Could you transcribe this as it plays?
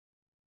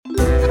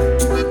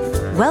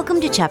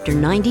Welcome to Chapter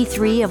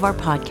 93 of our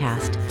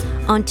podcast.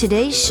 On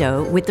today's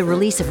show, with the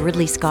release of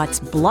Ridley Scott's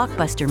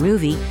blockbuster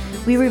movie,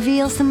 we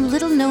reveal some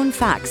little-known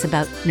facts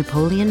about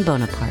Napoleon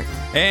Bonaparte.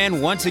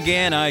 And once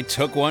again, I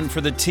took one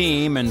for the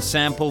team and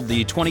sampled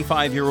the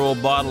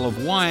 25-year-old bottle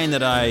of wine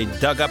that I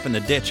dug up in the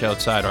ditch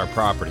outside our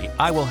property.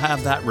 I will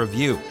have that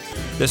review.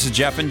 This is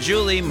Jeff and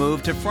Julie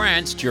moved to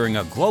France during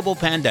a global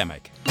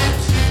pandemic.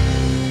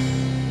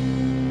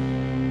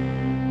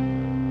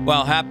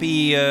 Well,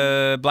 happy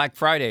Black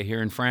Friday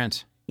here in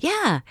France.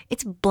 Yeah,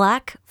 it's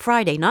Black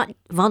Friday, not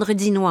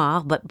Vendredi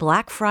Noir, but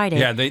Black Friday.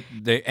 Yeah,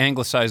 they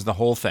anglicized the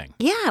whole thing.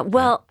 Yeah,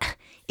 well,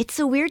 it's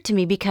so weird to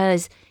me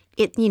because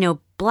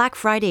Black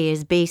Friday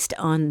is based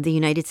on the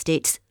United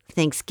States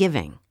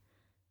Thanksgiving.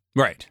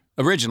 Right,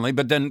 originally,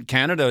 but then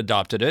Canada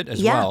adopted it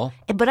as well.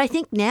 But I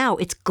think now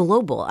it's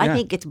global. I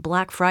think it's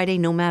Black Friday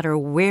no matter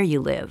where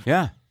you live.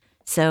 Yeah.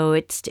 So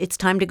it's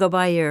time to go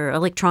buy your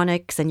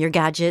electronics and your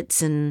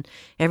gadgets, and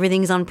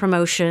everything's on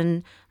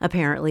promotion,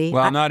 apparently.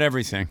 Well, not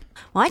everything.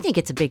 Well, I think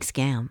it's a big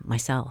scam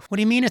myself. What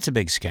do you mean it's a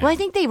big scam? Well, I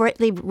think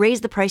they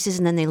raise the prices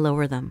and then they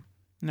lower them.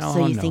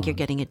 No, you think you're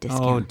getting a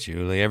discount. Oh,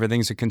 Julie,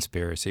 everything's a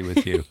conspiracy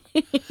with you.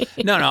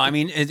 No, I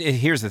mean,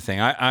 here's the thing.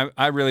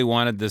 I really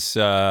wanted this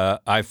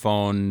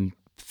iPhone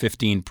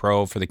 15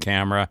 Pro for the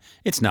camera.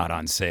 It's not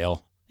on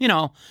sale.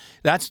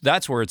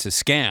 That's where it's a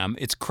scam.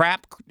 It's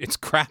crap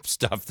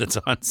stuff that's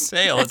on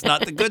sale. It's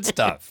not the good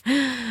stuff.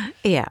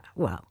 Yeah,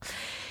 well,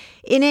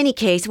 in any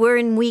case, we're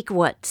in week,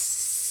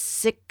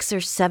 6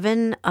 or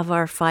 7 of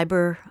our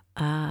fiber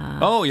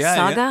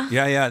saga?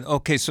 Yeah.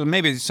 Okay, so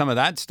maybe some of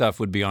that stuff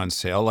would be on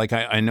sale. Like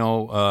I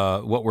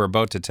know what we're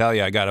about to tell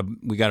you.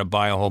 We gotta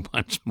buy a whole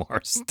bunch more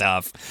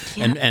stuff,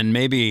 and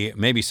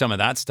maybe some of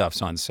that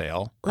stuff's on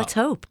sale. Let's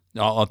hope.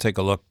 I'll take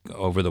a look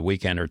over the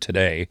weekend or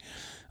today.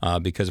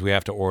 Because we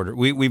have to order.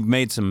 We've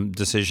made some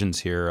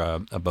decisions here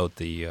about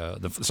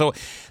so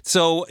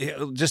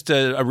just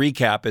a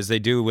recap as they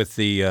do with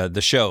the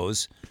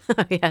shows.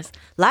 Yes,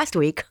 last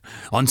week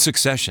on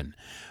Succession,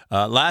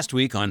 last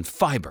week on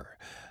Fiber.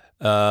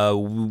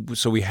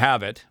 So we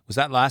have it. Was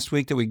that last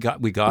week that we got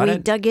it? We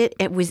dug it.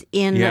 It was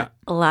in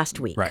last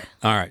week. Right.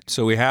 All right.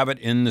 So we have it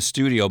in the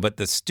studio, but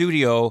the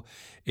studio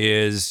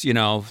is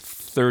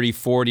 30,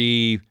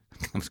 40.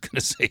 I was going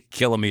to say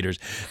kilometers,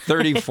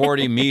 30,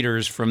 40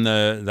 meters from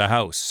the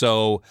house.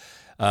 So,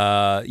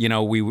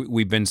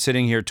 we've been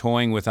sitting here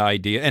toying with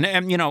ideas. And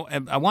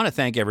I want to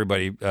thank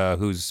everybody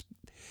who's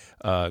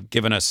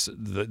given us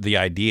the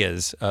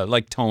ideas,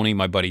 like Tony,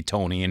 my buddy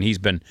Tony, and he's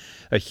been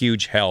a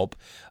huge help.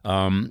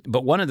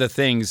 But one of the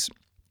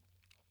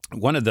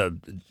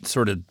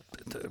sort of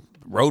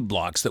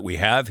roadblocks that we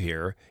have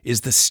here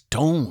is the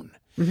stone.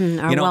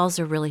 Mm-hmm. Our walls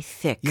are really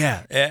thick.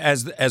 Yeah,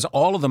 as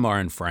all of them are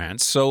in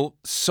France. So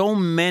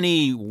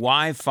many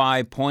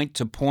Wi-Fi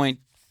point-to-point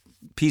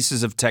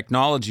pieces of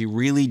technology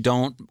really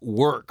don't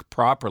work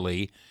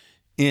properly.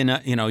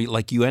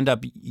 Like you end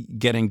up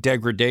getting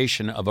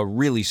degradation of a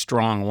really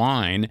strong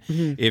line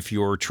if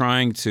you're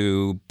trying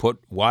to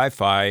put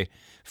Wi-Fi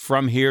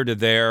from here to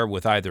there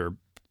with either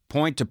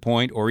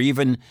point-to-point or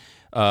even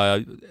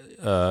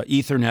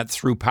Ethernet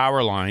through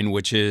power line,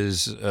 which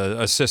is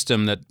a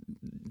system that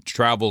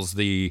travels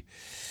the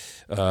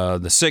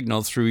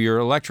signal through your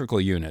electrical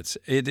units.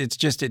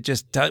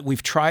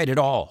 We've tried it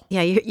all.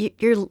 Yeah,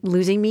 you're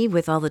losing me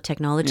with all the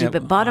technology,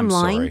 but bottom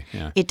line,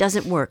 it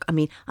doesn't work. I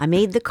mean, I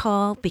made the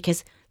call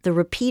because the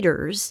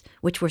repeaters,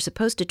 which were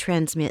supposed to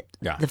transmit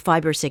the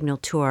fiber signal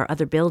to our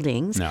other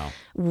buildings,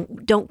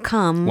 don't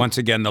come. Once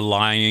again, the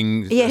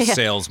lying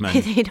salesman.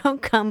 They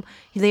don't come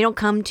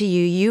to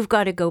you. You've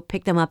got to go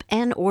pick them up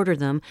and order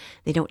them.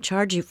 They don't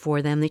charge you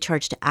for them. They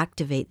charge to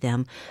activate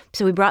them.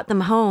 So we brought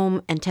them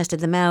home and tested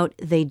them out.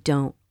 They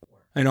don't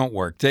work. They don't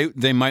work.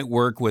 They might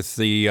work with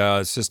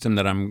the system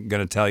that I'm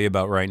going to tell you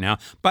about right now.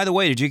 By the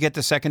way, did you get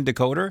the second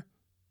decoder?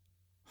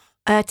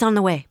 It's on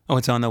the way. Oh,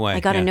 it's on the way.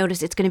 I got a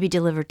notice. It's going to be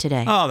delivered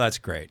today. Oh, that's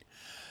great.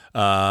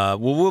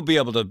 We'll be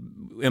able to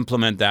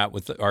implement that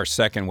with our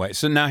second way.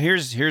 So now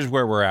here's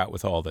where we're at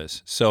with all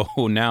this. So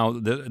now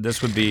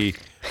this would be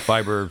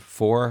Fiber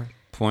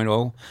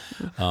 4.0.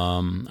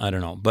 I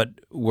don't know, but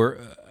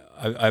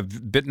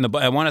I've bitten the.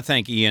 I want to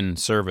thank Ian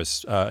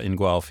Service in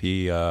Guelph.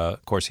 He,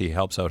 of course, he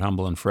helps out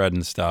Humble and Fred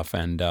and stuff,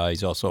 and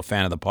he's also a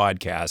fan of the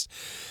podcast.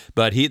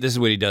 But this is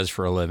what he does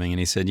for a living, and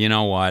he said, you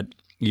know what?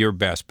 Your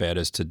best bet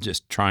is to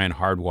just try and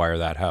hardwire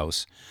that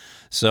house.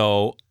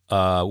 So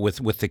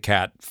with the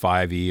Cat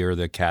 5e or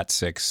the Cat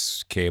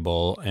 6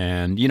 cable,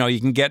 and you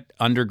can get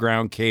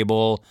underground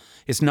cable.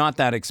 It's not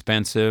that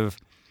expensive.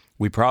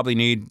 We probably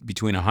need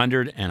between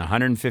 100 and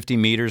 150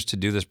 meters to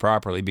do this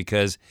properly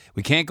because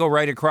we can't go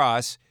right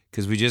across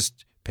because we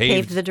just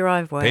paved the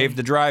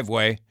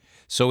driveway.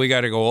 So we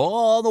got to go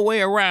all the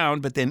way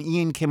around. But then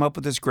Ian came up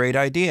with this great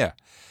idea.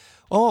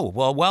 Oh,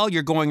 well, while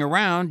you're going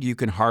around, you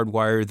can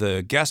hardwire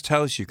the guest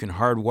house, you can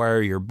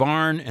hardwire your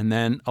barn, and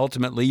then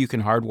ultimately you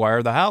can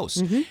hardwire the house.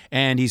 Mm-hmm.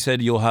 And he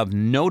said you'll have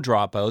no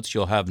dropouts,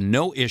 you'll have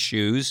no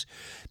issues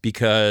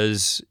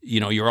because,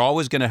 you're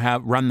always going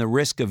to run the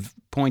risk of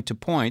point to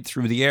point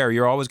through the air.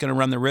 You're always going to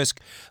run the risk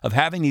of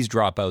having these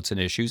dropouts and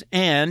issues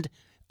and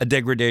a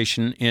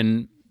degradation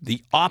in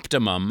the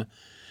optimum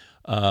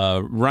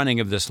running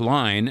of this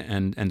line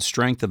and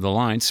strength of the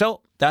line. So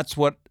that's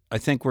what I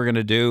think we're going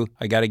to do.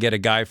 I got to get a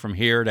guy from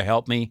here to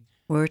help me.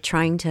 We're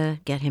trying to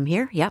get him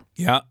here. Yep.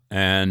 Yeah,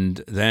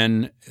 and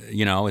then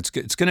it's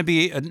going to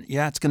be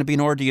it's going to be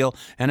an ordeal,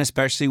 and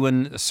especially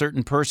when a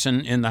certain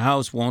person in the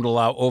house won't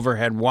allow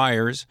overhead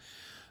wires,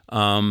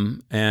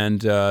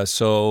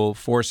 so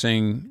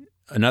forcing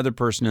another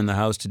person in the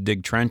house to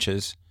dig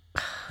trenches.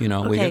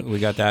 Okay. we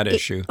got that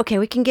issue. Okay,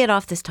 we can get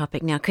off this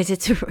topic now because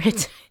it's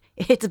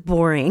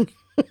boring.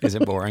 Is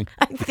it boring?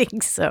 I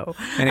think so.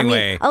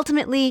 Anyway.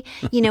 Ultimately,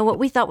 what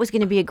we thought was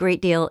going to be a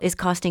great deal is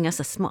costing us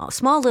a small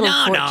little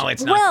fortune. No,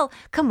 it's not. Well,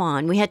 come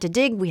on. We had to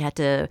dig. We had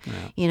to,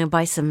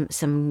 buy some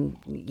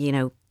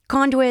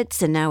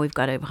conduits, and now we've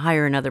got to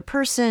hire another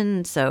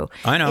person. So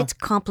I know. It's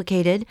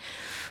complicated.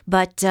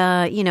 But,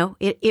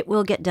 it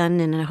will get done,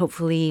 and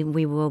hopefully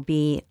we will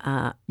be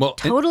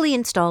totally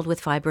installed with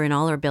fiber in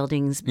all our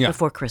buildings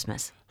before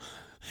Christmas.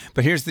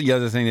 But here's the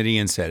other thing that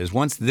Ian said is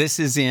once this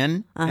is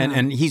in,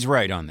 and he's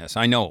right on this,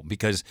 I know,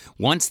 because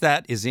once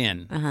that is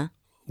in,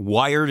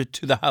 wired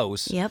to the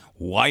house,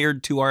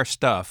 wired to our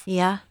stuff,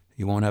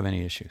 you won't have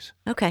any issues.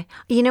 Okay.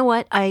 You know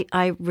what?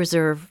 I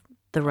reserve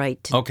the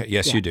right to... Okay.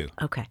 Yes, you do.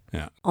 Okay.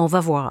 Yeah. On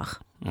va voir.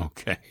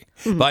 Okay.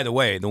 Mm-hmm. By the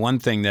way, the one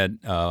thing that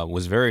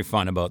was very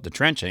fun about the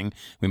trenching,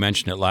 we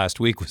mentioned it last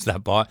week, was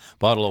that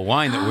bottle of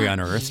wine that we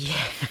unearthed.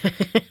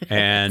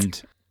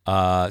 And...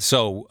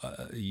 So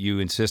you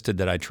insisted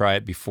that I try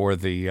it before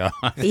the.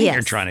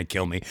 You're trying to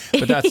kill me,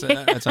 but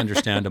that's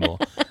understandable.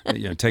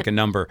 Take a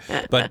number,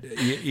 but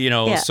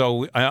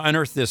So I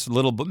unearthed this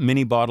little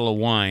mini bottle of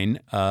wine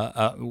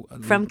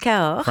from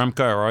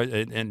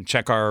Cahors, and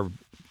check our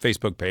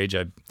Facebook page.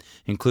 I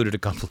included a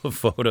couple of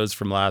photos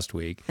from last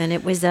week, and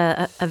it was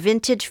a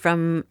vintage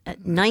from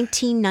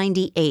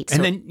 1998.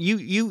 And then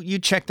you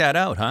checked that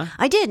out, huh?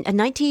 I did.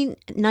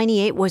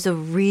 1998 was a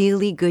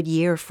really good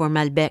year for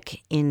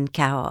Malbec in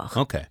Cahors.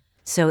 Okay.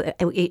 So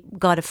it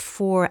got a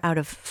 4 out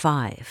of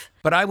 5.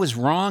 But I was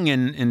wrong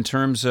in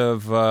terms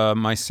of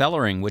my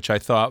cellaring, which I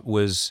thought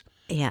was...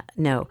 Yeah,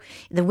 no.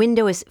 The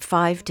window is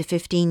 5 to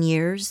 15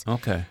 years.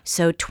 Okay.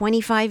 So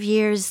 25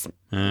 years...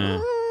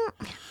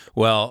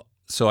 Well...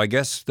 So I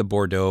guess the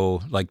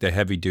Bordeaux, like the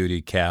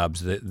heavy-duty cabs,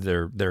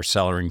 their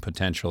cellaring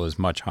potential is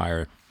much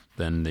higher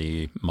than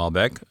the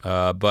Malbec.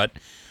 But,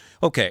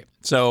 okay,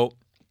 so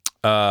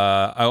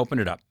I opened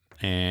it up,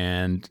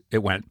 and it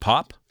went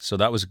pop, so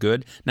that was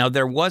good. Now,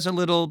 there was a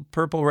little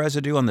purple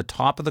residue on the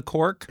top of the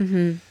cork,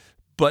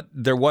 but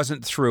there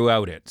wasn't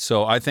throughout it.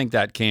 So I think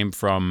that came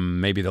from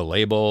maybe the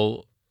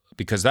label,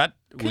 because that...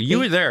 Well, you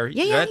were there.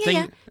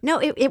 Yeah. No,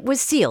 it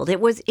was sealed. It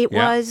was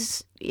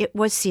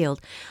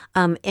sealed.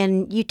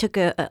 And you took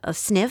a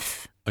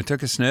sniff. I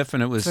took a sniff,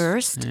 and it was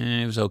first.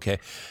 It was okay,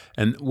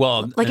 and it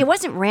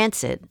wasn't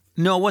rancid.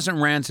 No, it wasn't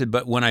rancid.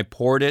 But when I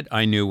poured it,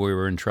 I knew we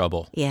were in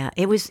trouble. Yeah,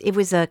 it was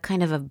a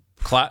kind of a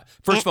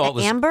first of all, it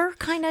was amber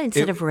kind of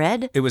instead of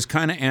red. It was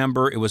kind of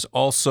amber. It was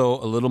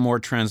also a little more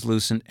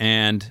translucent,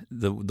 and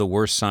the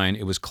worst sign,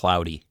 it was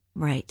cloudy.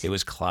 Right. It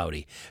was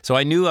cloudy, so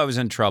I knew I was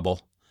in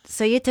trouble.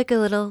 So you took a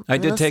little I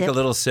did take sip. a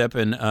little sip,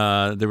 and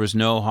there was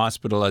no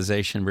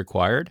hospitalization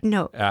requied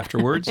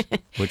afterwards,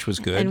 which was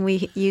good. And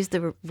we used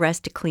the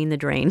rest to clean the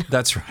drain.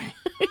 That's right.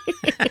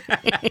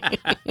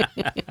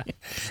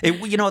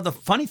 The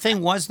funny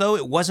thing was, though,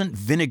 it wasn't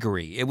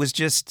vinegary. It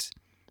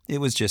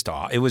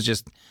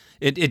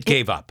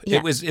gave up.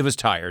 Yeah. It was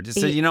tired. It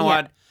said,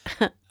 what?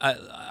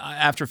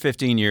 After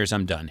 15 years,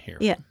 I'm done here.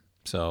 Yeah.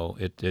 So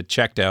it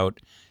checked out.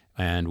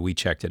 And we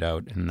checked it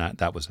out, and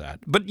that was that.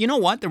 But you know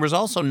what? There was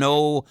also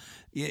no,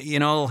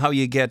 how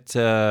you get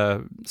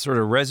sort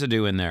of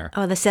residue in there.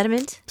 Oh, the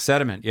sediment?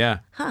 Sediment, yeah.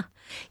 Huh.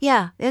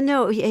 Yeah.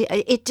 No,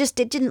 it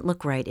didn't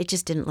look right. It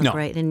just didn't look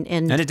right. And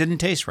it didn't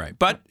taste right.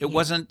 But it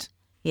wasn't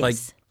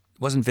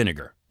wasn't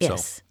vinegar.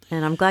 Yes. So.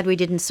 And I'm glad we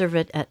didn't serve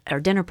it at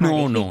our dinner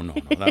party. No.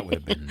 That would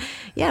have been...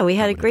 Yeah, we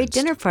had a great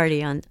dinner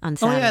party on Saturday.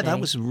 Oh, yeah, that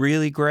was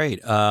really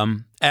great.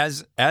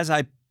 As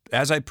I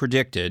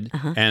predicted,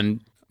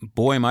 and...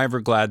 Boy, am I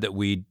ever glad that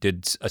we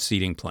did a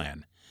seating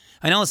plan.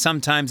 I know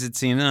sometimes it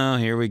seems,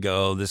 here we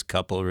go, this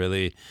couple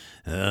really,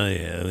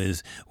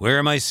 where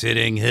am I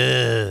sitting?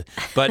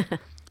 But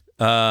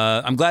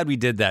I'm glad we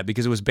did that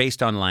because it was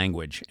based on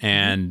language.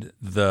 And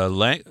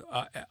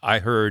I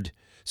heard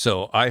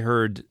So I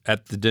heard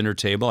at the dinner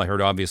table, I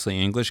heard obviously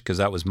English because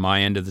that was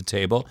my end of the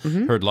table.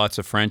 Heard lots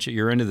of French at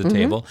your end of the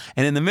table.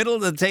 And in the middle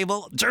of the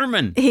table,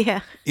 German.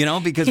 Yeah.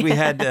 Because we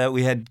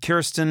had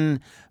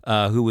Kirsten,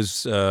 who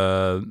was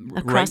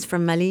across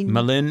from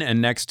Malin.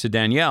 And next to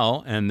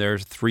Danielle, and there are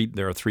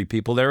three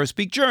people there who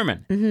speak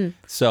German.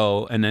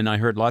 So, and then I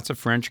heard lots of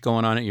French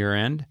going on at your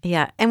end.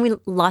 Yeah, and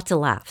lots of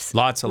laughs.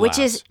 Which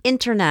is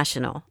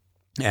international.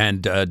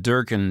 And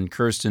Dirk and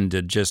Kirsten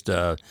did just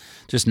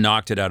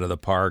knocked it out of the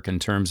park in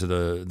terms of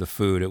the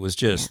food. It was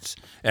just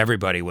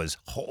everybody was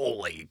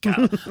holy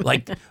cow.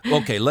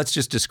 Okay, let's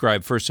just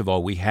describe. First of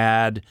all, we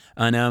had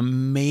an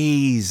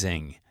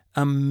amazing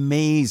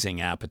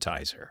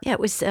appetizer. Yeah, it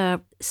was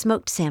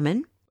smoked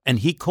salmon. And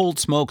he cold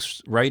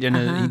smokes right in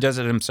he does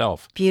it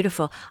himself.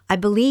 Beautiful. I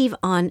believe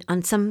on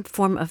some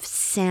form of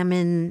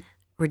salmon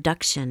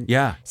reduction.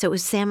 Yeah. So it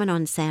was salmon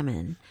on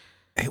salmon.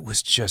 It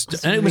was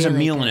just, and it was really a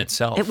meal in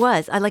itself. It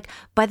was.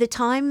 By the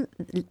time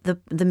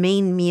the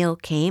main meal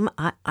came,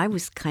 I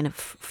was kind of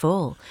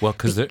full. Well,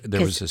 because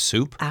there was a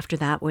soup. After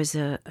that was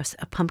a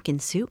pumpkin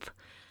soup.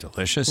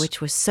 Delicious.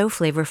 Which was so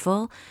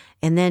flavorful.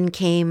 And then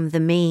came the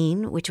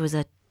main, which was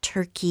a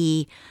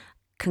turkey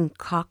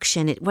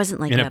concoction. It wasn't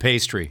like in a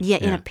pastry. Yeah,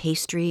 in a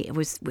pastry. It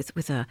was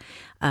with a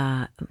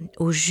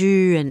au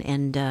jus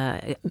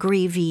and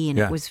gravy, and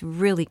it was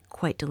really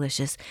quite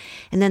delicious.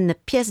 And then the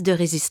pièce de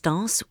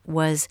résistance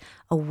was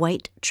a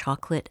white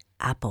chocolate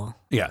apple.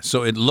 Yeah,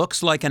 so it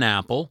looks like an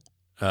apple,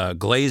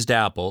 glazed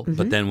apple,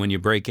 but then when you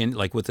break in,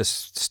 like with the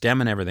stem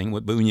and everything,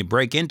 but when you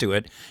break into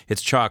it,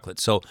 it's chocolate.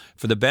 So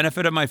for the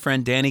benefit of my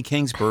friend Danny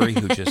Kingsbury,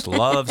 who just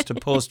loves to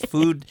post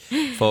food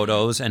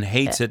photos and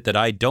hates it that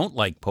I don't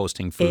like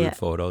posting food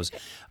photos,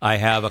 I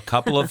have a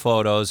couple of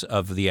photos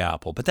of the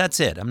apple, but that's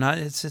it.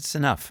 It's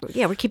enough.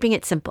 Yeah, we're keeping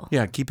it simple.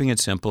 Yeah, keeping it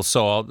simple.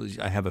 So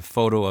I have a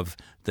photo of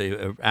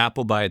the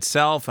apple by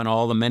itself and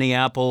all the many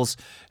apples,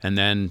 and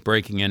then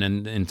breaking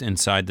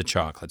inside the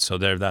chocolate. So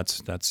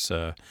that's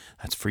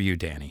for you,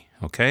 Danny.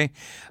 Okay,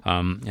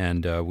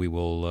 and we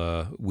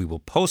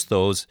will post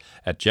those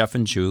at Jeff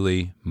and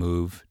Julie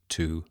Move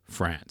to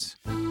France.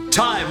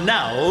 Time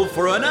now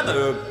for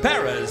another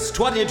Paris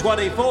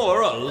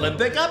 2024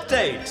 Olympic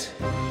update.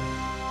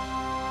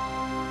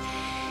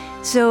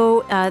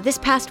 So this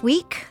past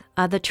week,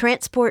 the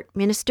transport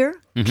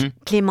minister,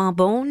 Clément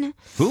Beaune.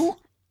 Who?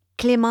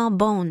 Clément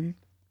Beaune.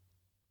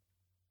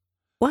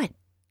 What?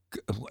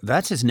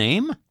 That's his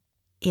name?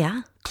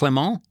 Yeah.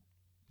 Clément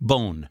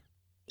Beaune.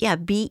 Yeah,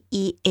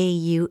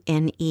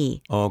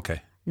 Beaune. Oh,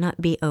 okay. Not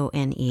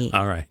Bone.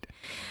 All right.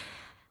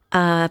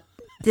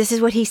 This is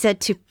what he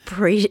said to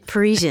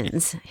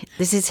Parisians.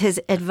 This is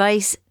his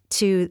advice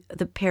to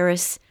the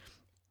Paris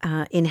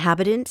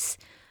inhabitants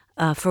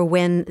for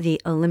when the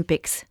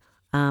Olympics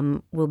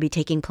will be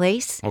taking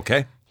place.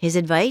 Okay. His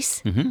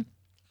advice?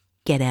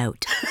 Get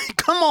out.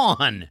 Come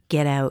on.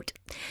 Get out.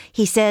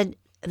 He said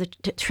the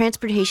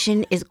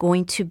transportation is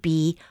going to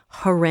be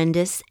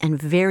horrendous and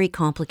very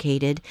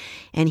complicated,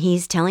 and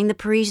he's telling the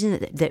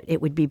Parisians that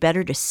it would be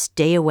better to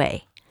stay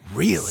away.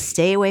 Really?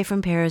 Stay away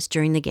from Paris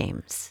during the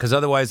games. Because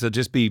otherwise they'll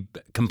just be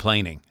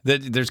complaining.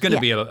 There's going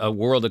to be a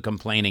world of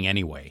complaining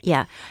anyway.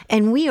 Yeah.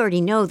 And we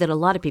already know that a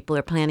lot of people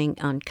are planning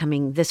on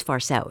coming this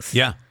far south.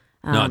 Yeah.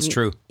 No, it's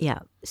true. Yeah.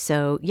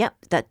 So, yep,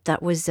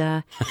 that was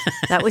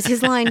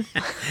his line.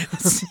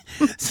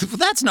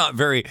 That's not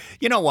very.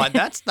 You know what?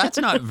 That's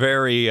not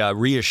very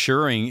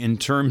reassuring in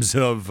terms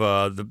of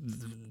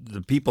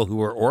the people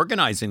who are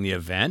organizing the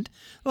event.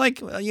 Like,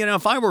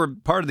 if I were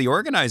part of the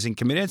organizing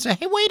committee, I'd say,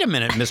 "Hey, wait a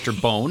minute,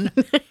 Mr. Bone.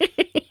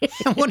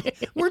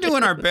 We're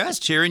doing our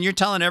best here, and you're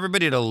telling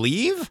everybody to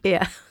leave?"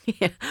 Yeah.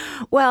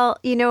 Well,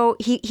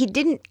 he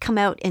didn't come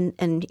out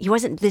and he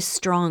wasn't this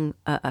strong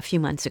a few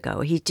months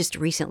ago. He just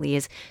recently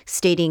is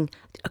stating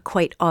a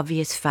quite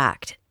obvious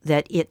fact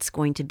that it's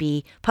going to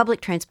be, public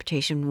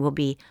transportation will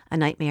be a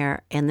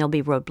nightmare and there'll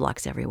be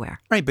roadblocks everywhere.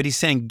 Right, but he's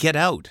saying get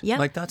out. Yeah.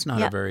 Like that's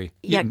not a very...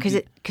 Yeah,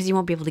 because you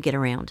won't be able to get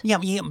around. Yeah,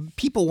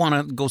 people want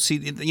to go see,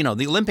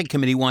 the Olympic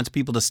Committee wants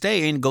people to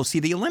stay and go see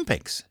the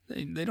Olympics.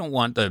 They don't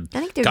want the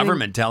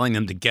government telling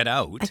them to get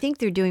out. I think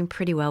they're doing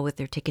pretty well with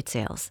their ticket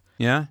sales.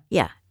 Yeah?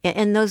 Yeah.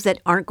 And those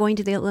that aren't going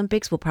to the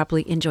Olympics will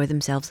probably enjoy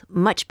themselves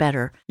much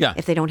better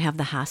if they don't have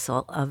the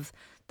hassle of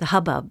the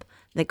hubbub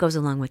that goes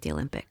along with the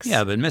Olympics.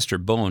 Yeah, but Mr.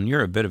 Bone,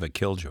 you're a bit of a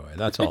killjoy.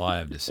 That's all I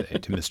have to say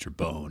to Mr.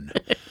 Bone.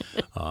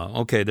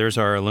 Okay, there's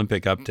our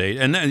Olympic update.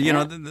 And,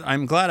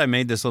 I'm glad I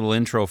made this little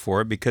intro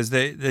for it because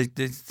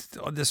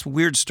this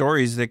weird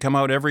stories, they come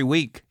out every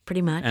week.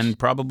 Pretty much. And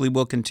probably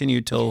will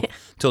continue till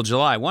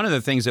July. One of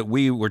the things that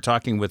we were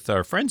talking with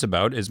our friends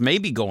about is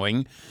maybe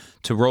going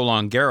to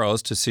Roland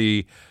Garros to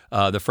see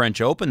the French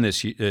Open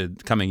this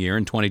coming year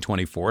in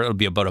 2024. It'll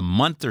be about a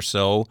month or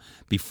so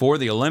before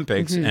the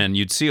Olympics, and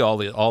you'd see all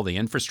the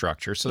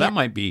infrastructure. So that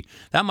might be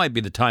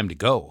the time to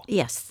go.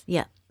 Yes,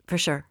 yeah, for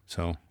sure.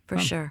 So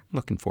sure,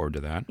 looking forward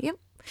to that. Yep.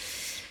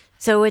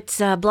 So it's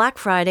Black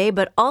Friday,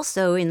 but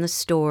also in the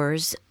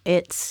stores,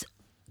 it's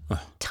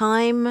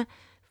time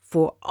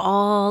for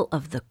all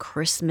of the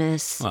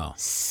Christmas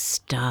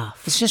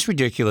stuff. It's just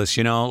ridiculous,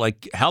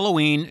 like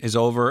Halloween is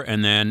over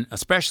and then,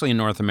 especially in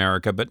North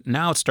America, but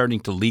now it's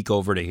starting to leak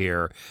over to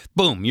here.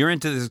 Boom, you're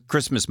into this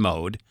Christmas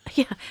mode.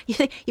 Yeah,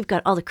 you've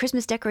got all the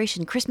Christmas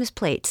decoration, Christmas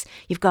plates.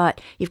 You've got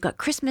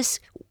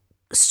Christmas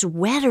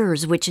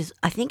sweaters, which is,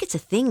 I think it's a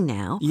thing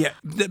now. Yeah,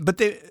 but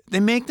they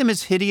make them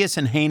as hideous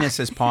and heinous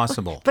as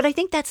possible. But I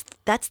think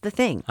that's the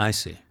thing. I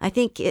see. I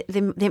think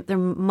there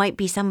might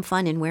be some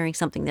fun in wearing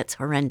something that's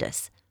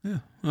horrendous. Yeah.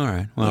 All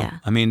right. Well,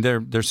 I mean,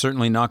 they're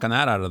certainly knocking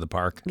that out of the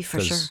park. For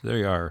sure. There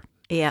you are.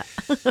 Yeah.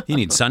 You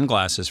need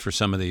sunglasses for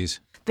some of these.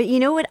 But you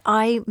know what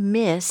I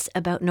miss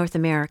about North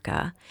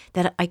America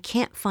that I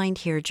can't find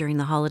here during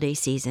the holiday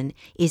season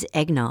is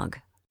eggnog.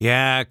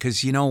 Yeah,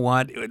 because you know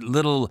what?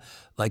 Little,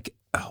 like,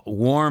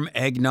 warm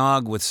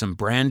eggnog with some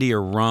brandy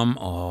or rum.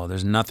 Oh,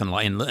 there's nothing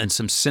like, and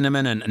some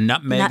cinnamon and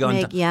nutmeg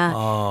on top. Yeah.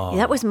 Oh.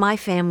 That was my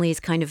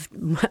family's kind of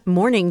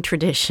morning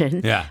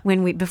tradition. Yeah.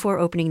 Before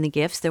opening the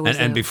gifts, there was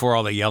and before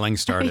all the yelling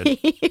started.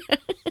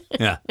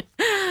 Yeah.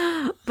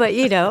 But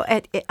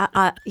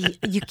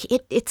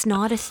it's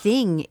not a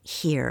thing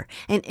here,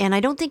 and I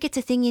don't think it's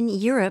a thing in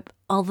Europe.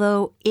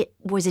 Although it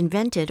was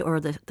invented,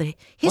 or the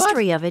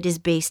history of it is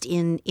based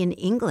in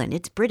England.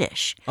 It's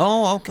British.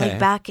 Oh, okay. Like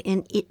back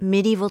in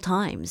medieval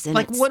times. And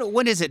like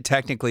what is it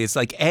technically? It's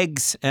like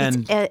eggs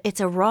and it's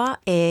a raw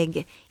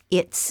egg.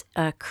 It's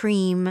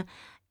cream.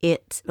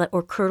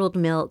 Or curdled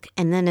milk,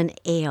 and then an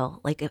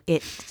ale.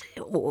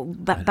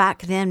 But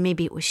back then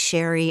maybe it was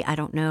sherry. I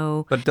don't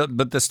know.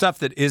 But the stuff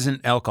that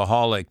isn't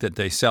alcoholic that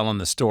they sell in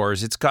the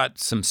stores, it's got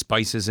some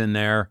spices in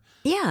there.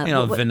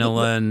 Yeah,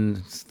 vanilla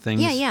and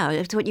things. Yeah.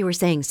 It's what you were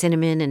saying,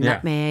 cinnamon and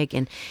nutmeg,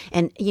 and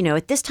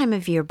at this time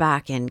of year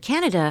back in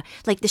Canada,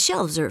 like the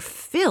shelves are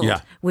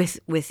filled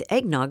with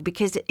eggnog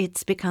because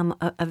it's become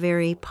a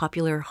very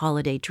popular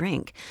holiday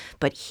drink.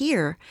 But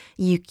here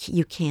you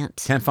can't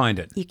find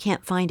it. You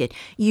can't find it.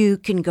 You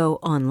can go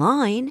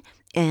online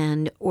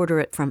and order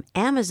it from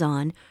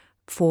Amazon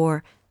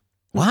for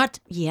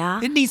what?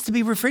 Yeah, it needs to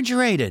be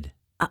refrigerated.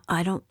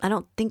 I don't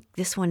think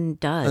this one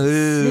does.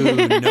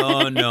 Ooh,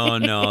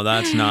 no,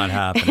 that's not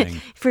happening.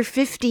 For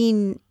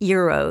 15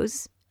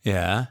 euros,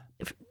 yeah,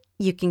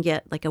 you can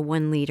get like a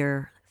 1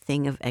 liter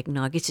thing of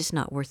eggnog. It's just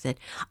not worth it.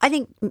 I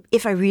think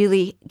if I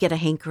really get a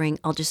hankering,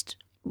 I'll just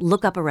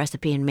look up a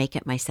recipe and make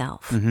it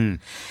myself. Mm-hmm.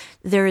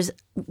 There's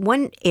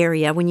one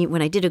area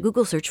when I did a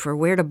Google search for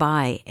where to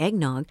buy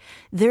eggnog,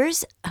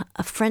 there's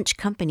a French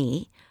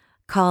company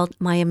called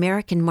My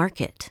American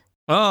Market.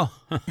 Oh.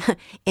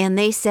 And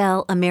they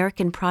sell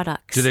American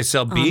products. Do they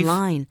sell beef?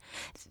 Online.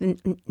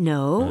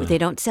 No, they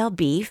don't sell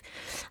beef.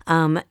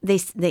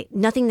 They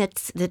nothing that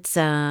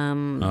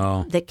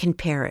can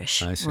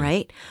perish,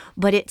 right?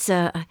 But it's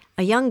a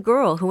young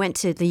girl who went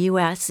to the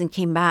U.S. and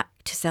came back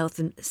to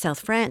South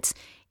France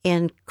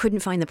and couldn't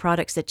find the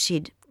products that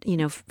she'd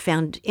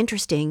found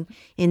interesting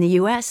in the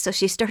U.S. So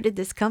she started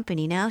this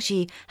company. Now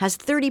she has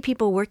 30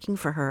 people working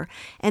for her,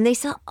 and they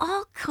sell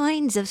all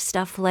kinds of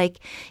stuff like,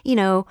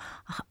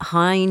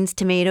 Heinz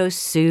tomato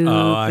soup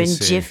and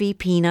Jiffy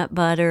peanut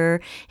butter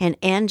and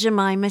Aunt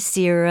Jemima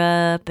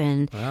syrup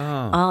and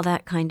all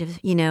that kind of,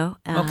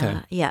 Okay.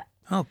 Yeah.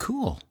 Oh,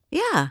 cool.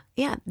 Yeah.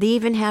 They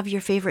even have your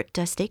favorite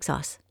steak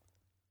sauce.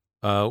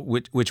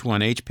 Which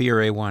one, HP or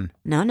A1?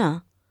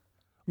 No.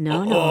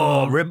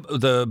 Oh,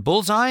 the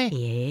bullseye?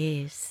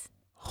 Yes.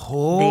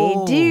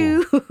 Oh. They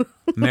do.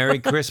 Merry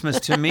Christmas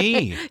to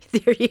me.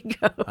 There you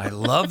go. I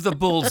love the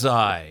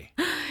bullseye.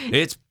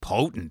 It's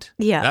potent.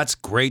 Yeah. That's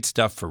great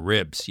stuff for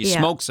ribs. You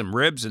smoke some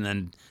ribs and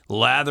then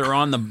lather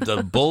on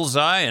the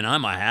bullseye, and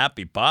I'm a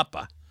happy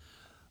papa.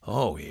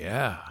 Oh,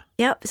 yeah.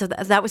 Yep. So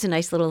that was a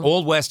nice little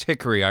Old West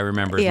Hickory, I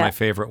remember, is my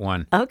favorite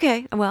one.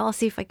 Okay. Well, I'll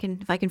see if I can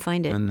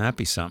find it. Wouldn't that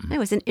be something? It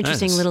was an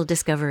interesting little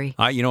discovery.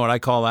 You know what I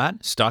call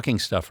that? Stocking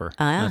stuffer.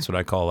 That's what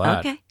I call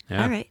that. Okay.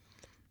 Yeah. All right.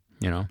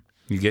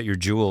 You get your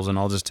jewels, and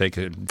I'll just take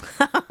a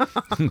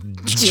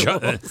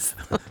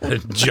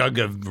jug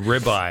of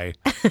ribeye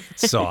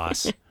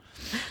sauce.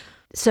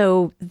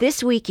 So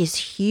this week is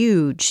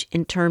huge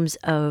in terms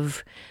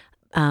of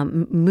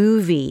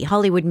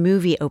Hollywood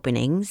movie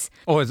openings.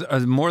 Oh,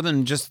 is more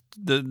than just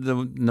the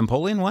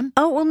Napoleon one?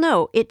 Oh, well,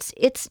 no, it's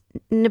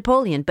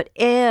Napoleon, but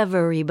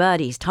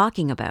everybody's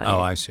talking about it. Oh,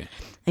 I see.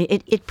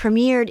 It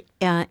premiered,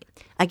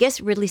 I guess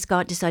Ridley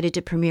Scott decided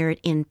to premiere it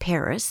in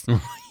Paris.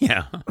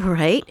 Yeah.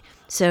 Right?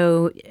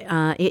 So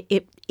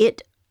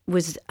it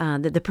was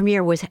the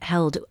premiere was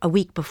held a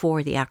week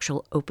before the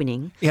actual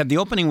opening. Yeah, the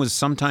opening was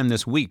sometime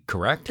this week,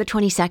 correct? The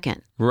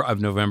 22nd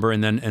of November,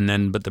 and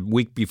then, but the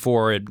week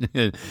before it,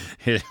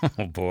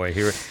 oh boy,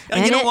 you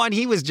know what?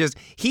 He was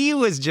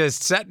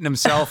just setting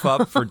himself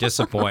up for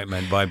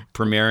disappointment by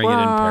premiering it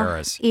in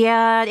Paris.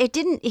 Yeah, it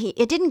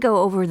didn't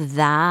go over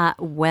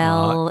that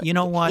well. You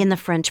know what? In the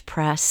French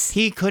press,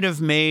 he could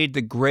have made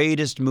the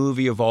greatest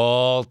movie of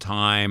all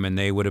time, and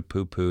they would have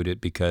poo-pooed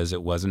it because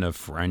it wasn't a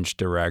French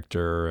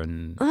director,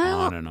 and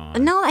on and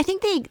on. No, I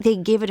think they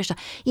gave it a shot.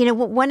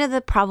 One of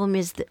the problem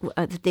is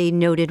that they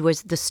noted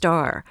was the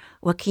star,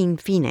 Joaquin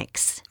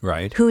Phoenix,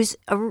 right? Who's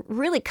a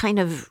really kind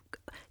of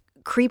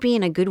creepy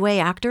in a good way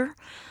actor.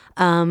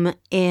 And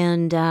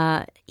in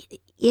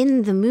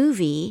the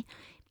movie,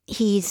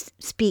 he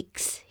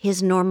speaks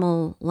his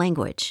normal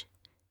language.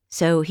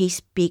 So he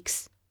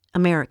speaks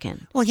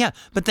American. Well, yeah,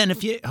 but then if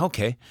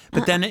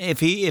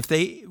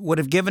they would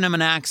have given him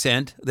an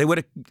accent, they would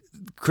have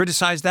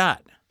criticized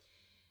that.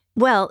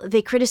 Well,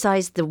 they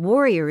criticized the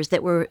warriors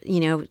that were,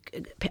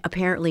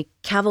 apparently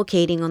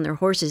cavalcading on their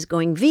horses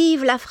going,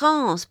 Vive la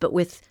France, but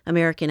with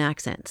American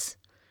accents.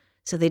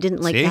 So they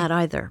didn't like that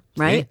either,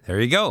 right? See?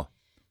 There you go.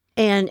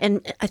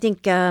 And I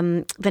think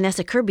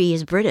Vanessa Kirby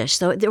is British,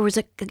 so there was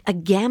a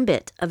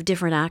gambit of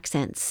different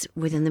accents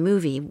within the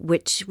movie,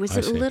 which was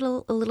a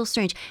little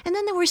strange. And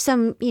then there were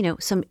some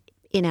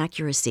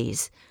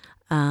inaccuracies,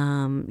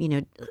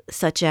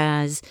 such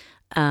as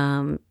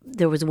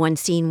there was one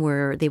scene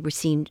where they were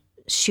seen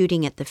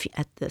shooting at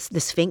the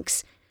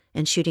Sphinx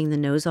and shooting the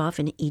nose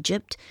off in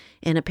Egypt,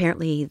 and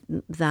apparently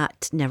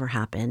that never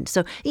happened.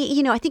 So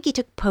I think he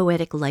took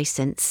poetic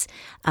license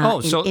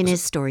in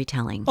his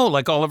storytelling. Oh,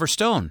 like Oliver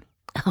Stone.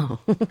 Oh.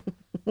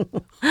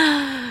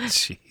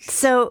 Jeez.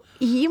 So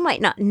you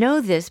might not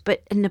know this,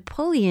 but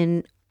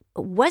Napoleon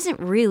wasn't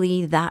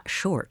really that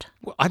short.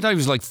 Well, I thought he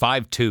was like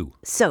 5'2".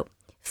 So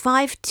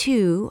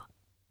 5'2",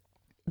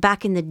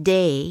 back in the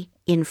day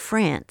in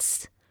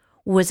France,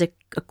 was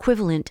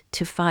equivalent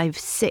to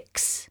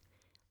 5'6"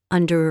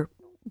 under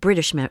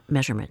British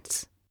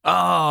measurements.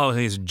 Oh,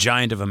 he's a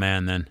giant of a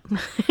man then.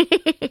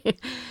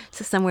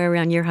 So somewhere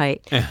around your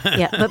height.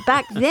 Yeah, but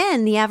back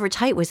then the average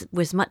height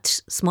was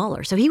much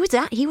smaller. So he was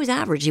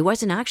average. He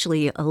wasn't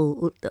actually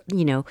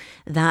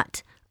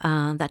that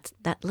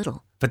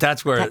little. But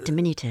that's where that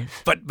diminutive.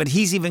 But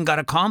he's even got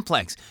a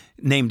complex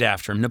named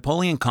after him,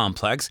 Napoleon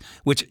complex,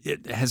 which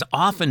has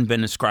often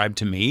been ascribed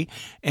to me,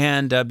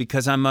 and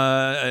because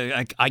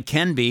I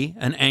can be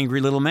an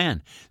angry little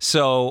man,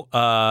 so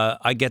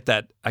I get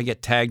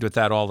tagged with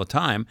that all the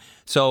time.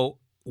 So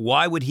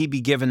why would he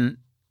be given?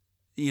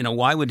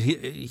 Why would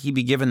he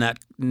be given that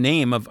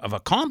name of a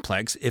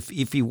complex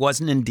if he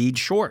wasn't indeed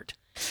short?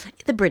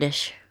 The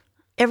British.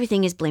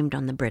 Everything is blamed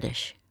on the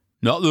British.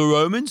 Not the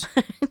Romans?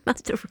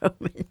 Not the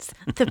Romans,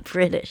 the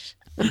British.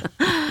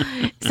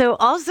 So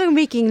also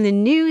making the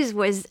news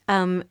was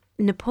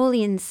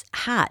Napoleon's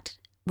hat,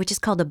 which is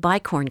called a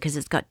bicorn because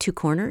it's got two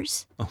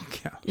corners.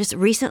 Okay. Just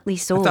recently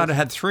sold. I thought it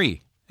had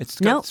three. It's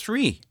got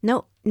three.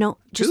 No,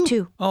 just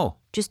two. Oh.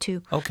 Just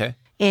two. Okay.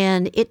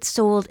 And it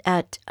sold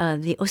at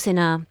the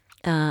Osena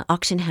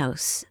auction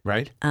house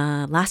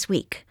last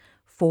week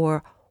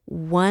for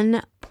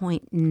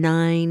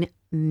 1.9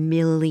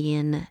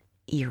 million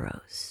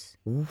euros.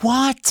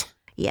 What?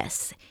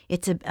 Yes.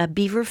 It's a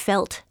beaver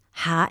felt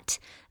hat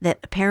that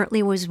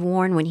apparently was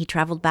worn when he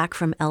traveled back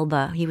from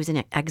Elba. He was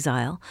in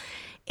exile.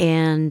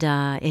 And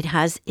it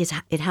has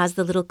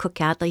the little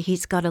coquette. Like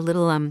he's got a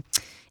little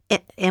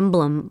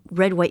emblem,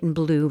 red, white, and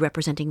blue,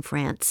 representing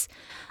France.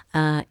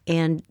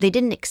 And they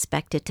didn't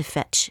expect it to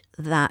fetch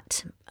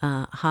that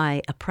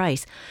high a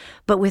price.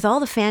 But with all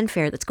the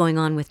fanfare that's going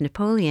on with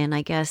Napoleon,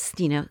 I guess,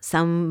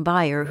 some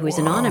buyer who is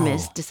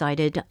anonymous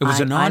decided... It was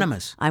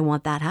anonymous. I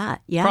want that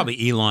hat. Yeah.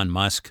 Probably Elon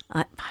Musk.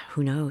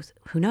 Who knows?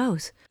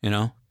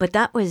 But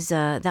that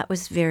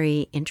was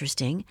very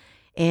interesting.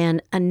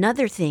 And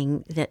another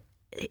thing that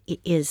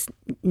is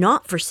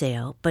not for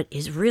sale, but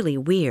is really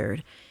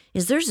weird,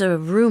 is there's a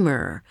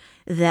rumor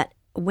that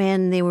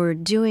when they were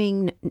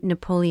doing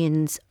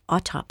Napoleon's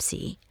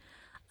autopsy,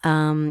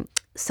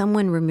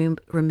 someone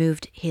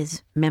removed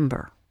his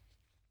member.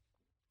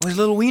 His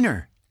little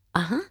wiener.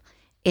 Uh-huh.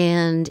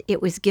 And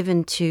it was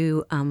given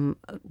to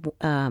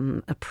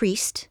a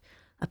priest,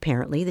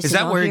 apparently. Is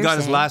that where he got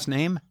his last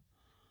name?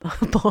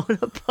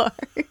 Bonaparte.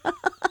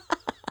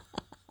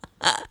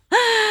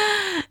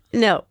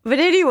 No, but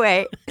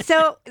anyway,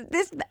 so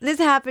this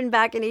happened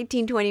back in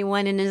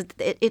 1821, and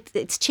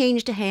it's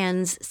changed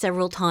hands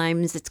several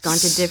times. It's gone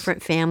to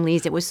different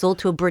families. It was sold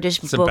to a British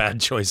book. It's a bad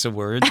choice of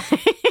words.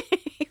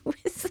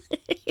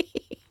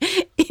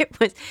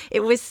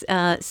 It was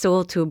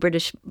sold to a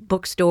British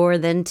bookstore.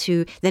 Then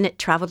it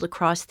traveled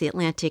across the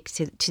Atlantic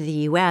to the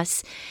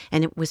U.S.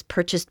 and it was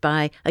purchased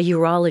by a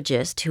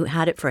urologist who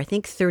had it for I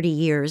think 30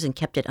 years and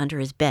kept it under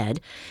his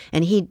bed.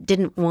 And he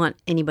didn't want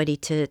anybody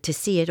to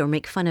see it or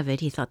make fun of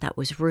it. He thought that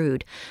was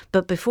rude.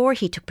 But before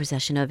he took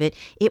possession of it,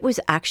 it was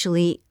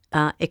actually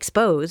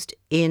exposed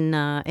in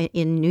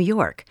New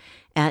York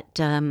at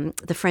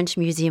the French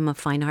Museum of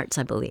Fine Arts,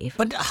 I believe.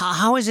 But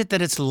how is it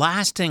that it's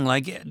lasting?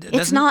 Like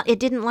it's not. It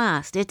didn't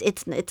last.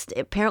 It's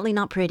apparently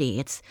not pretty.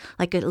 It's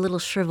like a little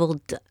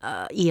shriveled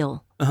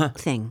eel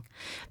thing,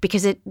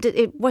 because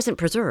it wasn't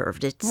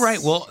preserved. It's right.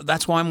 Well,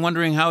 that's why I'm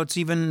wondering how it's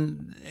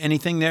even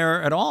anything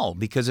there at all,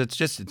 because it's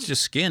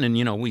just skin,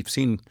 and we've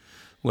seen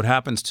what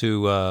happens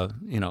to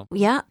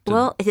Yeah.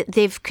 Well,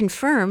 they've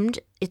confirmed.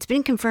 It's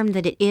been confirmed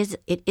that it is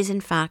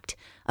in fact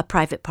a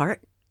private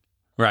part.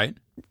 Right.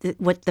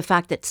 What the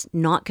fact that's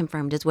not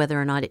confirmed is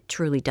whether or not it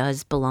truly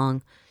does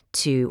belong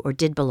to or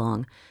did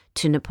belong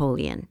to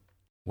Napoleon.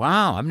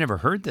 Wow, I've never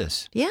heard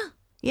this. Yeah.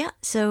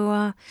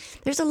 So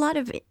there's a lot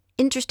of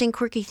interesting,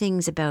 quirky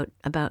things about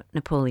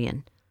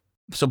Napoleon.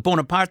 So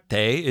Bonaparte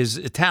is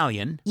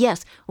Italian.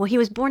 Yes. Well, he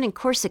was born in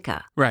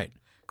Corsica. Right.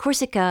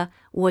 Corsica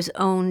was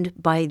owned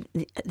by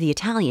the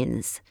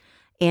Italians,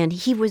 and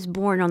he was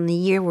born on the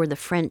year where the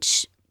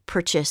French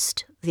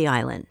purchased the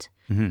island.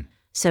 Mm-hmm.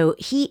 So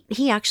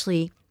he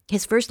actually,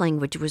 his first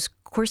language was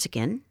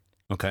Corsican.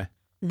 Okay.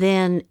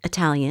 Then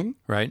Italian.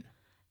 Right.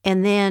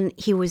 And then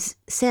he was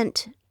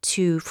sent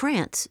to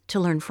France to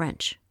learn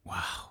French.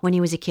 Wow. When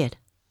he was a kid.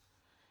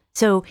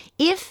 So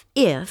if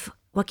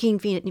Joaquin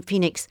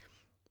Phoenix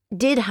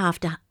did have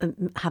to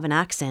have an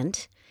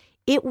accent,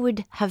 it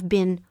would have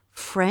been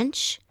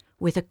French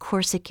with a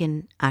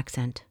Corsican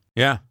accent.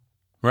 Yeah,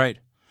 right.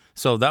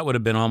 So that would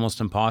have been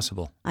almost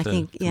impossible I to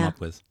think, come up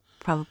with.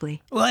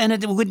 Probably. Well, and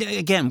it would,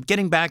 again,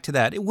 getting back to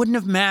that, it wouldn't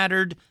have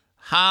mattered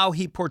how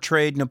he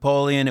portrayed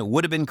Napoleon. It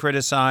would have been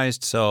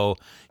criticized. So,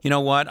 you know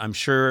what? I'm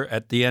sure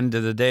at the end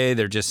of the day,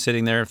 they're just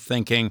sitting there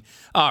thinking,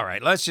 all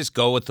right, let's just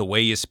go with the way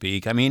you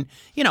speak. I mean,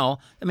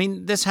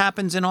 this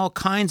happens in all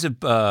kinds of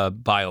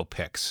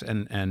biopics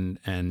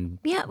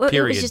and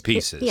period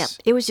pieces.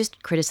 It was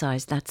just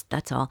criticized.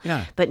 That's all.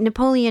 Yeah. But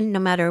Napoleon, no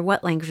matter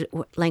what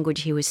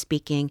language he was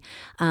speaking,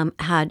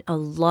 had a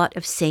lot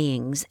of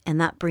sayings. And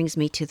that brings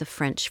me to the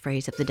French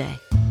phrase of the day.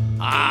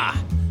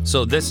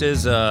 So this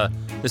is a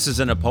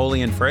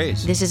Napoleon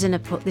phrase. This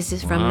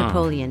is from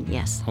Napoleon,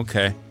 yes.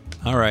 Okay.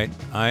 All right.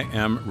 I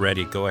am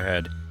ready. Go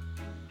ahead.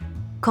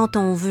 Quand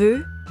on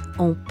veut,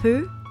 on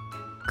peut.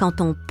 Quand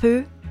on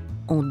peut,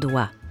 on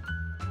doit.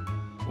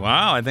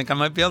 Wow, I think I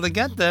might be able to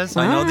get this.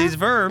 I know these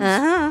verbs.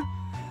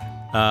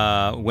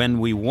 When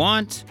we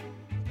want,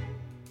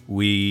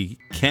 we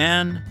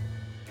can.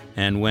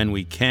 And when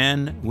we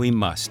can, we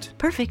must.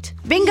 Perfect.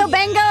 Bingo,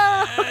 bango!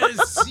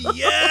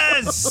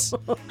 Yes!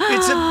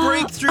 It's a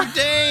breakthrough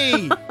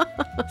day!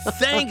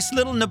 Thanks,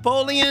 little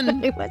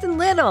Napoleon. It wasn't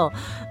little.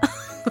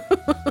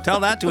 Tell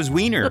that to his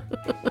wiener.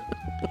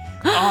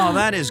 Oh,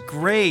 that is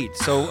great.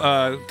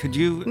 So, could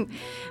you...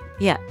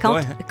 Yeah.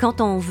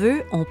 Quand on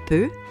veut, on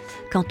peut.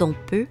 Quand on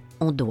peut,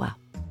 on doit.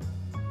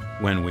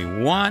 When we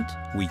want,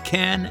 we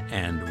can.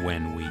 And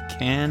when we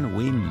can,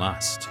 we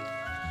must.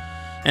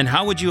 And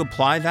how would you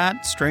apply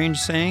that strange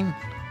saying?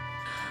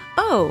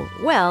 Oh,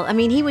 well, I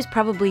mean, he was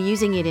probably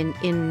using it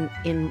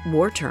in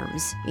war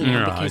terms,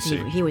 because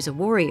he was a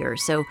warrior.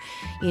 So,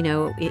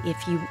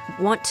 if you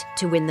want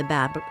to win the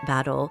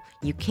battle,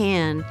 you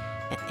can,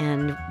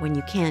 and when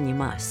you can, you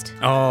must.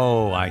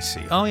 Oh, I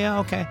see. Oh, yeah,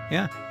 okay,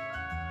 yeah.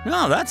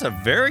 No, that's a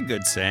very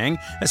good saying,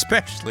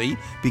 especially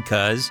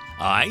because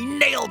I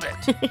nailed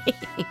it.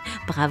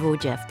 Bravo,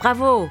 Jeff.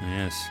 Bravo.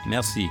 Yes,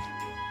 merci.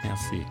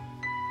 Merci.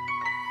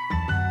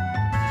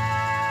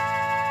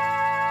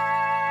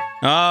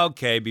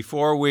 Okay,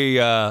 before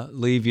we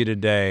leave you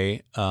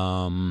today,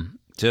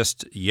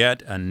 just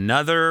yet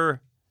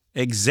another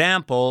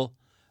example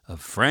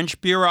of French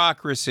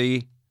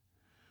bureaucracy.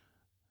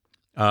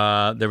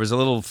 There was a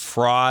little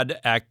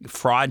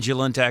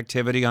fraudulent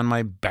activity on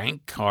my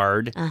bank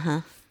card,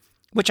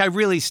 which I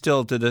really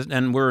still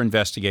and we're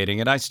investigating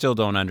it. I still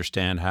don't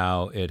understand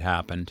how it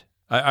happened.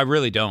 I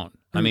really don't.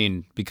 I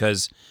mean,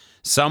 because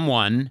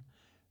someone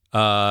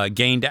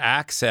gained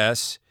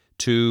access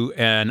to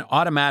an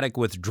automatic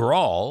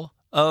withdrawal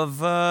of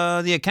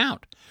the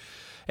account.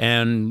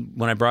 And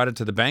when I brought it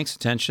to the bank's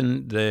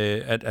attention,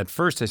 at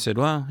first they said,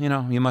 well,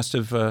 you must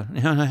have,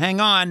 hang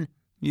on,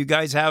 you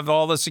guys have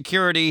all the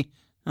security,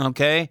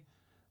 okay?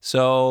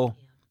 So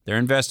they're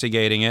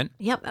investigating it.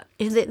 Yep.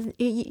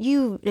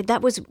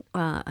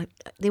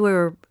 They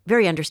were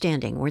very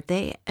understanding, weren't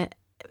they,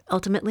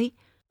 ultimately?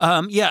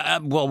 Yeah,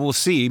 well, we'll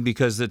see,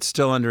 because it's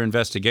still under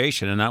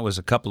investigation, and that was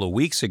a couple of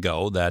weeks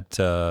ago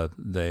that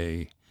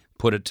they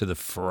put it to the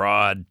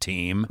fraud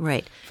team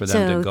for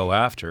them to go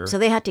after. So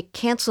they had to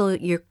cancel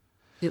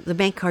the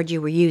bank card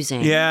you were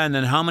using. Yeah, and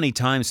then how many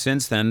times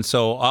since then?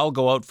 So I'll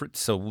go out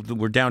so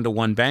we're down to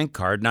one bank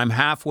card, and I'm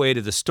halfway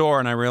to the store,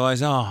 and I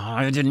realize,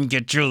 I didn't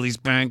get Julie's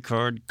bank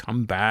card.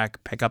 Come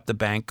back, pick up the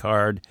bank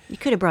card. You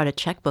could have brought a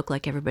checkbook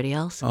like everybody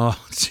else. Oh,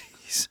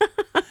 jeez.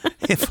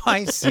 If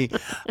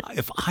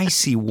I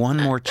see one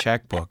more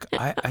checkbook,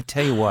 I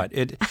tell you what.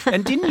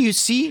 And didn't you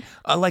see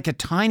like a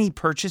tiny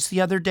purchase the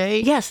other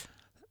day? Yes.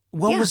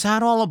 What was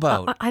that all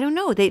about? I don't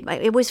know.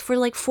 It was for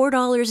like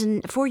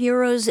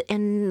 €4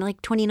 and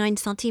like 29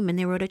 centimes, and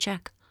they wrote a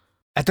check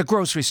at the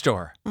grocery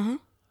store. Mm-hmm.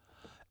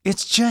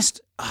 It's just.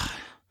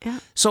 Yeah.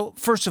 So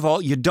first of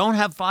all, you don't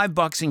have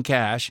 $5 in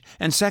cash,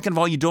 and second of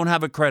all, you don't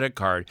have a credit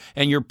card,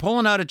 and you're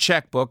pulling out a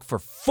checkbook for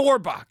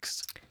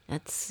 $4.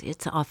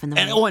 It's often the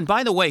way. And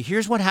by the way,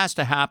 here's what has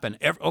to happen.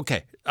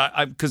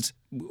 Because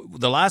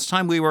the last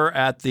time we were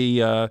at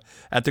the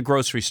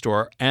grocery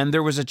store and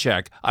there was a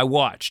check, I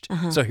watched.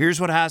 So here's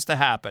what has to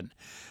happen.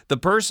 The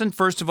person,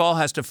 first of all,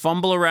 has to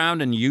fumble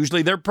around, and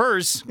usually their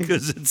purse,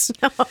 because it's...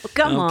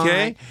 Come on.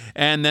 Okay?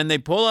 And then they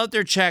pull out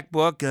their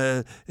checkbook,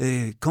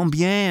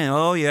 combien?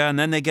 Oh, yeah. And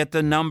then they get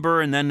the number,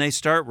 and then they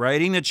start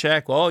writing the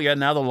check. Oh, yeah,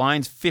 now the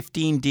line's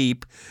 15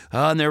 deep.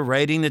 And they're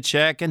writing the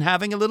check and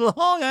having a little,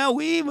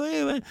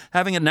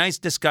 having a nice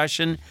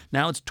discussion.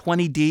 Now it's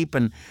 20 deep.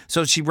 And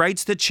so she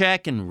writes the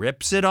check and rip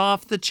rips it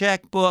off the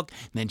checkbook,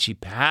 and then she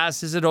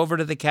passes it over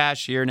to the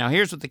cashier. Now,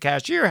 here's what the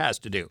cashier has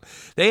to do.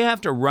 They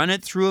have to run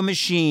it through a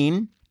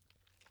machine,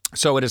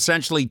 so it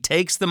essentially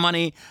takes the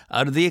money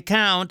out of the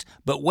account.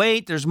 But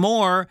wait, there's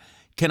more.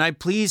 Can I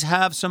please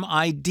have some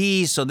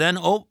ID? So then,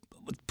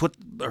 put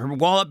her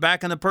wallet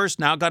back in the purse.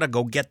 Now got to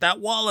go get that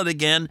wallet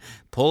again,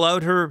 pull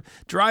out her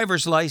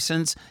driver's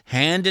license,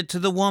 hand it to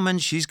the woman.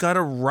 She's got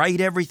to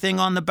write everything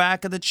on the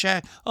back of the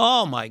check.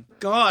 Oh, my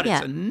God.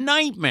 It's a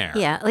nightmare.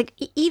 Yeah, like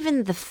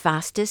even the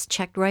fastest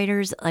check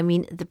writers, I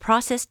mean, the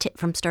process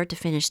from start to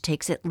finish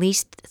takes at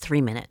least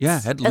 3 minutes.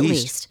 Yeah, at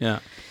least. Yeah.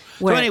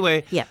 So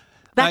anyway. Yeah.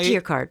 Back to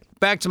your card.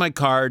 Back to my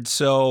card.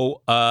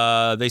 So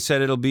they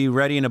said it'll be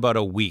ready in about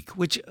a week,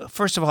 which,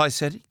 first of all, I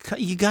said,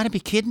 you got to be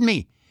kidding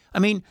me. I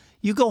mean,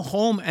 you go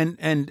home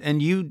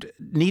and you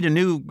need a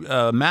new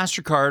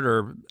MasterCard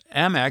or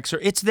Amex, or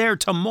it's there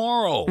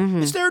tomorrow.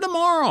 Mm-hmm. It's there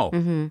tomorrow.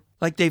 Mm-hmm.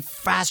 Like they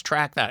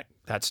fast-track that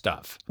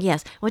stuff.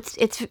 Yes. Well,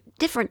 it's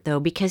different, though,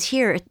 because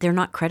here they're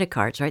not credit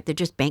cards, right? They're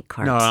just bank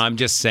cards. No, I'm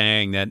just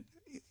saying that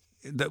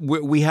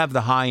we have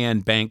the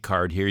high-end bank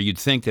card here. You'd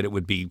think that it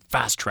would be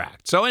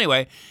fast-tracked. So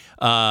anyway,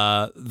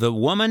 the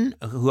woman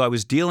who I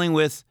was dealing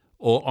with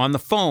on the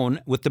phone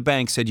with the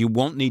bank said you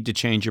won't need to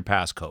change your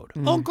passcode.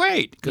 Mm. Oh,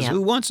 great, because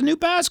who wants a new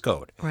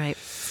passcode? Right.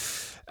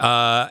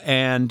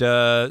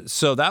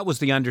 So that was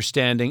the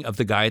understanding of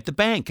the guy at the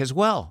bank as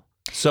well.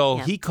 So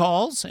he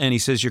calls and he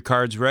says, your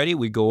card's ready.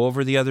 We go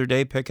over the other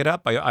day, pick it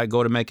up. I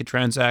go to make a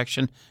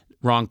transaction.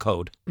 Wrong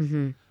code.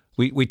 Mm-hmm.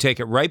 We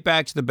take it right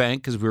back to the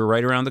bank because we were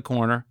right around the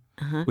corner.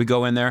 Uh-huh. We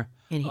go in there.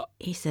 And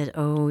he said,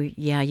 oh,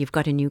 yeah, you've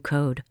got a new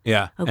code.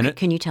 Yeah. Okay,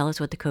 can you tell us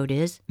what the code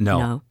is?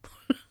 No.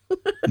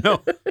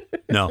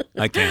 No,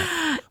 I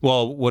can't.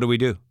 Well, what do we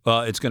do?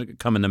 It's going to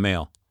come in the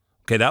mail.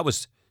 Okay, that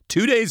was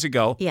 2 days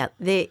ago. Yeah,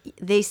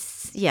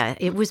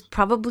 it was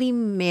probably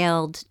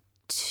mailed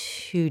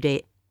 2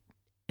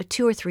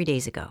 or 3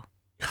 days ago.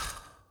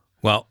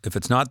 Well, if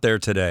it's not there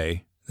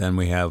today, then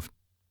we have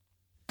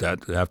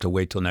to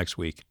wait till next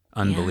week.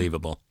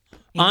 Unbelievable.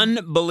 Yeah.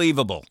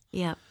 Unbelievable.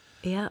 Yeah.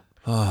 Yeah.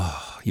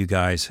 Oh, you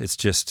guys, it's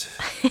just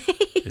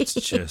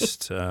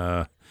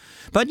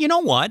But you know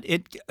what?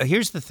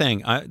 Here's the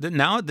thing.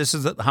 Now this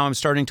is how I'm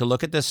starting to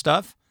look at this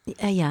stuff.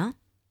 Yeah.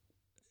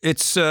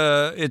 It's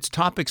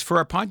topics for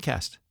our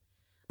podcast.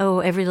 Oh,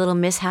 every little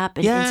mishap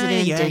and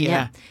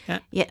incident.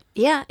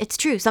 Yeah. It's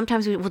true.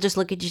 Sometimes we'll just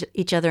look at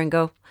each other and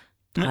go,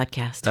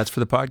 podcast. That's for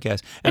the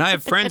podcast. And I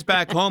have friends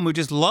back home who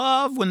just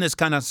love when this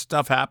kind of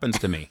stuff happens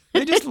to me.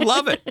 They just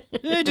love it.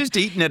 They're just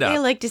eating it up. They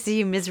like to see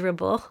you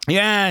miserable.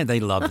 Yeah, they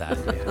love that.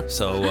 Yeah.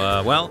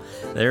 So,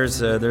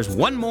 there's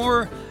one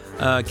more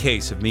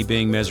case of me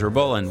being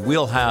miserable, and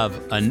we'll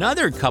have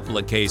another couple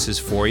of cases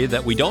for you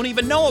that we don't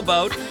even know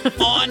about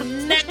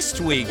on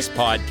next week's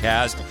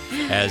podcast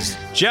as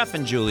Jeff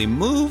and Julie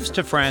moves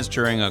to France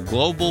during a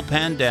global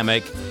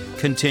pandemic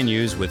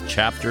continues with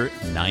chapter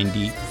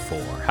 94.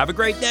 Have a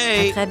great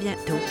day. À très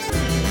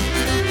bientôt.